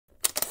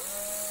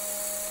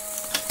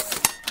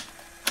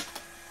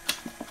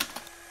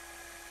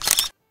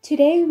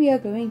today we are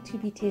going to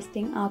be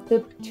testing out the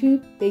two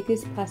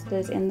biggest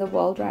pastas in the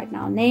world right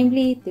now,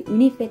 namely the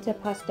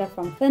Uunifetapasta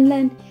from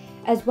Finland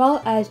as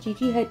well as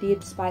Gigi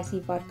Hadid spicy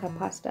vodka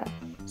pasta.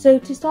 So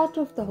to start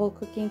off the whole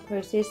cooking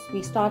process,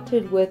 we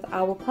started with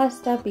our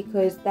pasta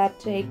because that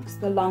takes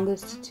the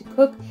longest to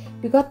cook.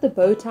 We got the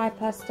bow tie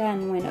pasta,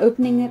 and when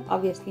opening it,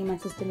 obviously my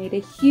sister made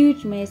a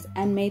huge mess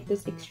and made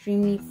this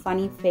extremely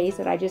funny face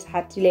that I just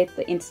had to let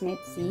the internet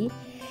see.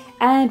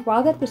 And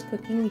while that was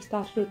cooking, we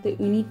started with the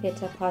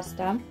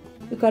Uunifetapasta.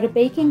 We got a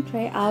baking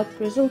tray out,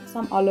 drizzled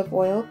some olive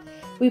oil.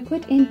 We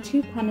put in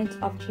 2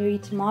 punnets of cherry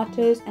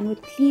tomatoes, and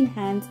with clean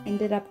hands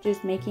ended up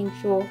just making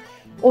sure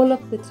all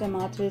of the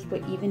tomatoes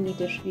were evenly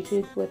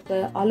distributed with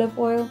the olive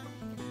oil.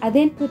 I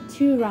then put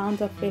 2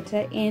 rounds of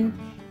feta in,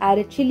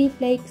 added chili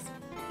flakes,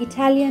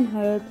 Italian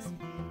herbs,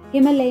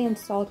 Himalayan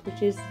salt,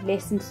 which is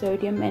less in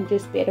sodium and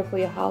just better for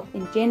your health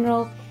in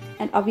general,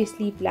 and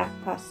obviously black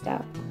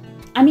pepper.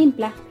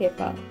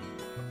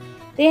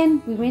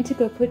 Then we went to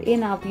go put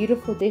in our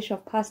beautiful dish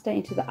of pasta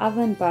into the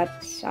oven, but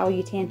our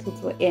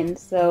utensils were in.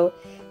 So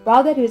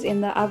while that was in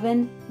the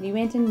oven, we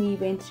went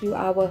to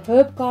our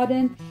herb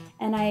garden,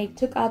 and I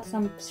took out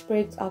some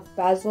sprigs of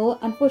basil.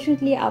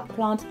 Unfortunately, our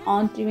plants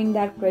aren't doing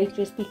that great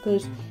just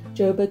because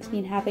Joburg's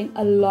been having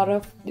a lot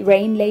of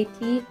rain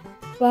lately.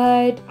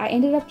 But I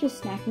ended up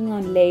just snacking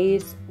on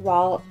Lay's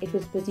while it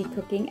was busy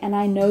cooking, and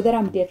I know that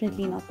I'm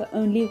definitely not the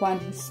only one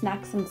who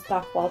snacks and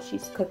stuff while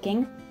she's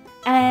cooking.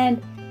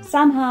 And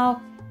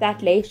somehow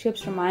that Lay's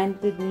chips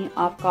reminded me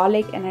of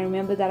garlic, and I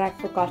remember that I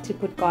forgot to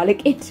put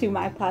garlic into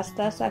my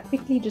pasta, so I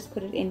quickly just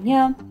put it in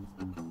here.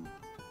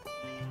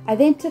 I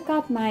then took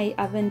out my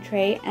oven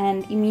tray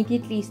and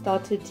immediately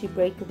started to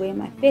break away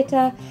my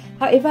feta.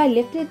 However, I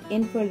left it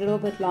in for a little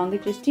bit longer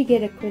just to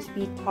get a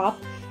crispy top,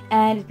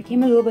 and it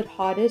became a little bit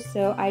harder,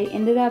 so I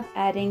ended up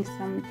adding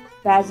some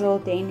basil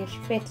Danish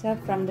feta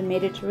from the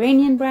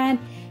Mediterranean brand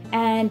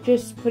and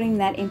just putting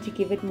that in to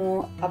give it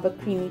more of a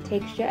creamy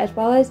texture, as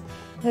well as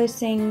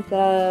toasting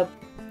the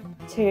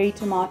cherry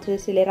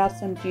tomatoes to let out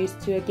some juice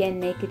to again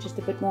make it just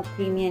a bit more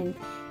creamy and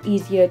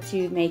easier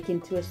to make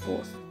into a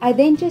sauce. I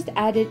then just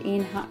added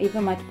in however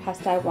much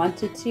pasta I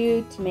wanted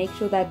to make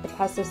sure that the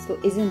pasta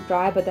still isn't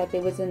dry but that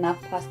there was enough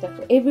pasta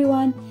for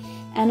everyone,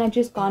 and I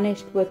just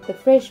garnished with the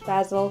fresh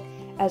basil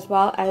as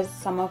well as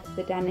some of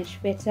the Danish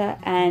feta.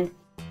 And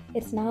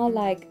it's now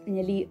like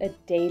nearly a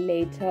day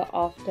later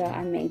after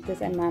I made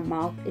this, and my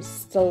mouth is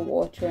still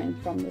watering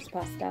from this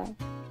pasta.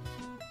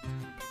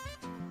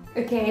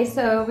 Okay,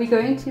 so we're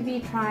going to be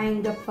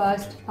trying the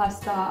first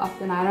pasta of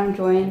the night. I'm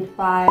joined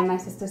by my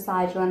sister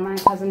Sajo and my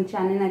cousin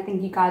Shannon. I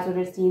think you guys would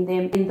have seen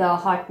them in the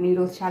hot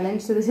noodles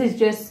challenge. So this is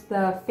just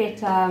the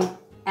feta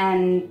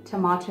and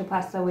tomato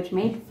pasta, which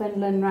made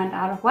Finland run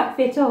out of what?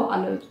 Feta or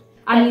olives?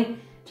 I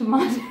mean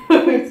tomato.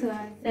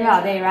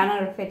 Yeah, they ran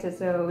out of feta,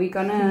 so we're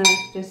gonna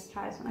just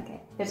try this one.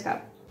 Okay, let's go.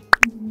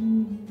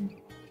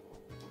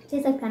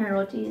 Tastes like pan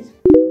rotis.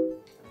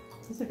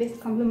 This is the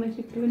best compliment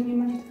you've given me in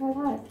my entire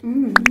life.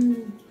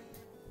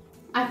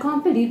 I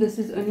can't believe this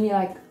is only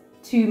like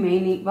 3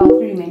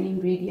 main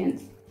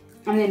ingredients,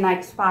 and then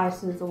like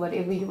spices or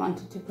whatever you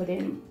wanted to put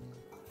in.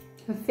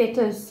 The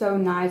feta is so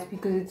nice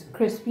because it's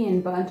crispy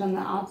and burnt on the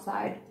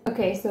outside.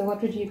 Okay, so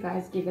what would you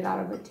guys give it out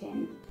of a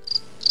 10?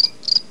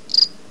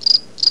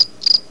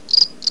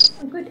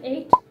 A good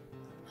 8.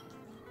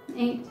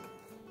 8.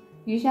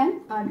 You,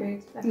 Shan? I'd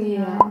rate like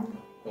yeah.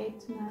 8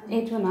 to 9.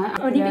 8 or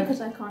 9. Only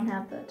because I can't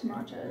have the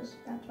tomatoes,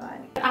 that's why.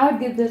 I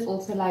would give this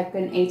also like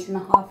an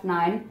 8.5,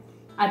 9.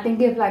 I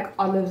think if like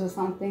olives or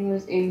something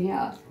was in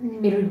here,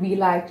 it would be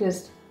like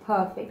just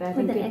perfect. I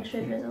think with an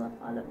extra drizzle of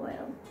olive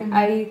oil.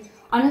 I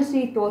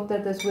honestly thought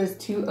that this was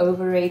too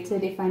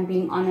overrated, if I'm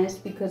being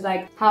honest, because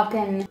like how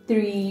can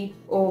 3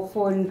 or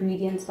 4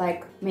 ingredients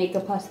like make a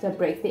pasta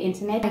break the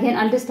internet? I can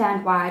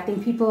understand why. I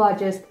think people are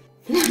just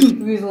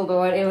bamboozled or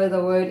whatever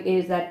the word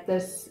is, that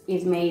this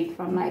is made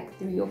from like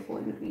 3 or 4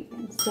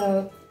 ingredients.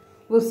 So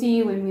we'll see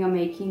you when we are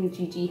making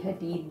Gigi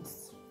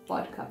Hadid's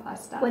vodka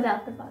pasta.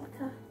 Without the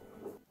vodka.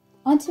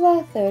 Onto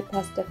our third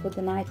pasta for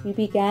the night. We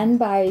began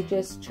by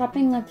just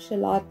chopping up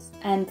shallots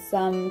and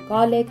some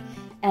garlic,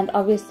 and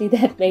obviously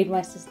that made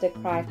my sister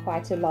cry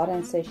quite a lot,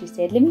 and so she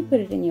said, let me put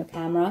it in your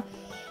camera.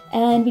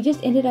 And we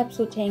just ended up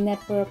sauteing that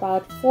for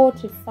about 4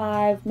 to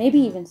 5, maybe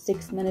even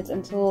 6 minutes,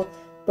 until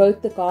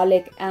both the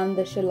garlic and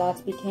the shallots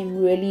became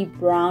really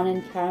brown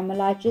and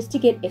caramelized, just to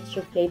get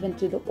extra flavor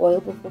into the oil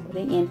before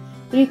putting in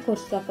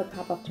 3/4 of a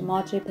cup of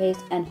tomato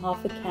paste and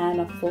half a can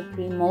of full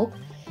cream milk.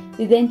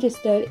 We then just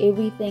stirred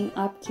everything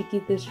up to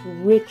give this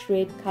rich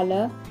red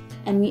color,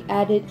 and we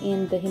added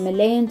in the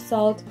Himalayan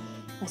salt.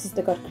 My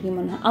sister got cream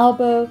on her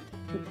elbow.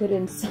 We put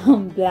in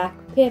some black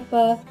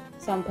pepper,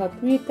 some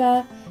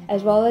paprika,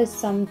 as well as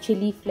some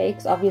chili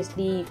flakes.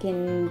 Obviously you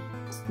can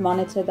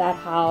monitor that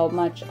how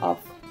much of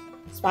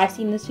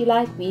spiciness you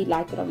like. We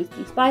like it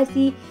obviously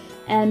spicy,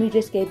 and we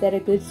just gave that a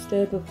good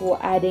stir before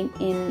adding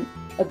in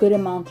a good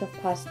amount of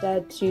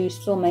pasta to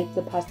still make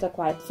the pasta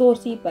quite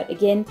saucy, but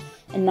again,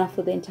 enough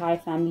for the entire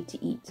family to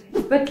eat.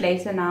 It's a bit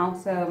later now,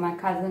 so my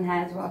cousin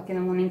has work in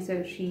the morning,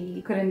 so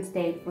she couldn't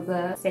stay for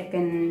the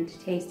second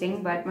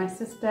tasting, but my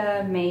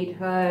sister made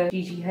her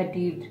Gigi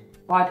Hadid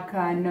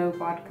vodka, no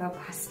vodka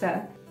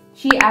pasta.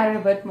 She added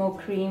a bit more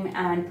cream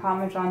and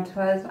parmesan to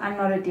hers. I'm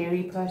not a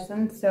dairy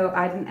person, so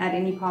I didn't add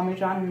any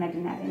parmesan and I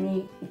didn't add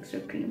any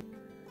extra cream.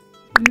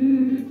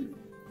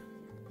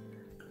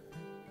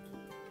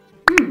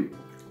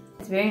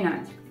 It's very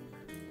nice.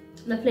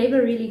 The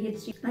flavor really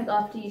hits you like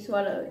after you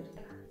swallow it.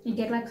 You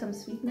get like some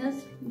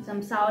sweetness,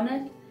 some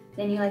sourness,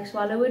 then you like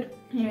swallow it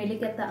and you really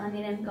get the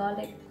onion and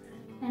garlic.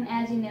 And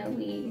as you know,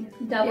 we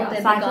doubled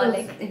the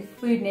garlic. If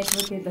Food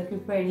Network is looking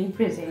for any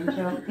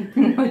presenter,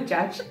 no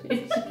judge,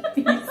 it should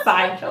be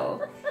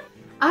Sigel.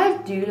 I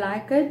do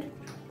like it,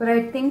 but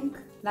I think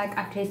like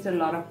I've tasted a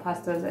lot of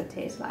pastas that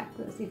taste like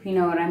this, if you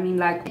know what I mean.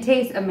 Like, it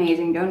tastes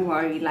amazing, don't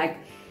worry. Like,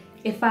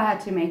 if I had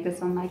to make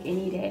this on like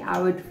any day,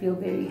 I would feel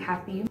very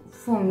happy.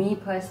 For me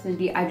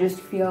personally, I just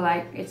feel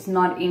like it's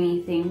not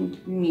anything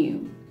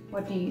new.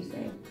 What do you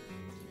say?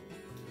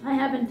 I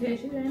haven't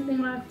tasted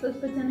anything like this,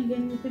 but then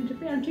again, you've been to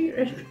fancy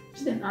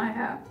restaurants than I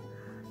have.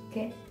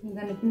 Okay, you're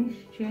gonna finish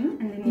chewing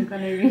and then you're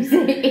gonna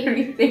re-say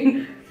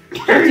everything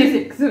that you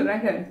said, because I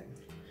heard.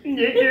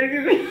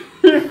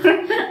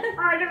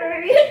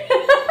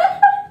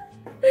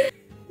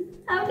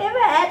 I've never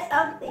had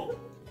something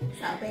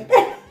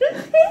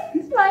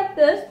it's like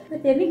this.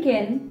 But then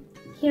again,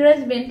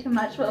 Kira's been to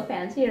much more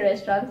fancy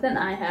restaurants than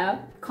I have.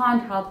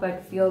 Can't help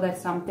but feel that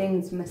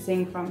something's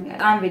missing from here.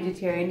 I'm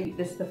vegetarian.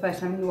 This is the first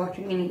time you're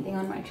watching anything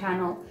on my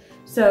channel.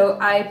 So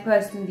I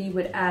personally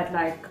would add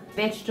like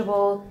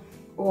vegetable,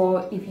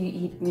 or if you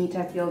eat meat,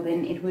 I feel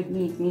then it would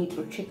need meat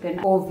or chicken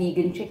or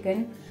vegan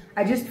chicken.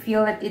 I just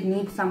feel that it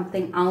needs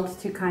something else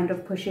to kind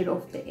of push it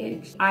off the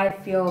edge. I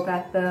feel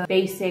that the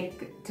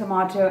basic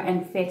tomato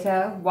and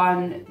feta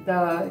won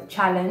the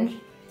challenge.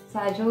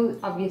 Sigel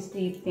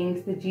obviously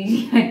thinks the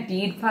Gigi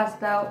Hadid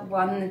pasta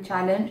won the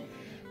challenge,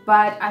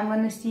 but I'm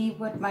going to see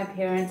what my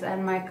parents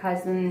and my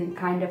cousin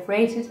kind of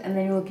rate it, and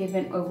then we'll give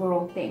an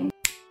overall thing.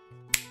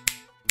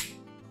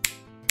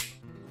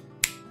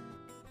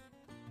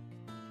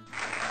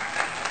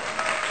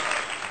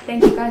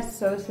 Thank you guys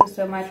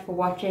so much for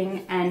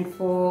watching and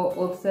for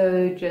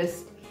also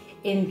just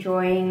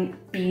enjoying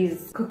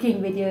these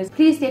cooking videos.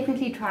 Please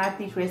definitely try out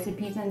these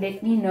recipes and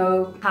let me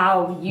know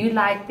how you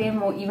like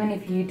them, or even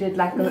if you did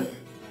like a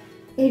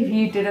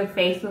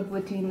face-off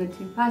between the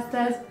two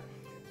pastas.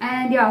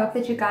 And yeah, I hope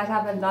that you guys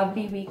have a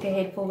lovely week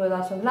ahead full with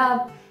lots of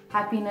love,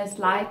 happiness,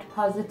 light,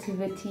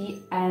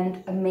 positivity,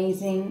 and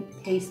amazing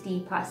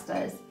tasty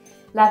pastas.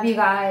 Love you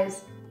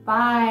guys.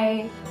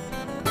 Bye.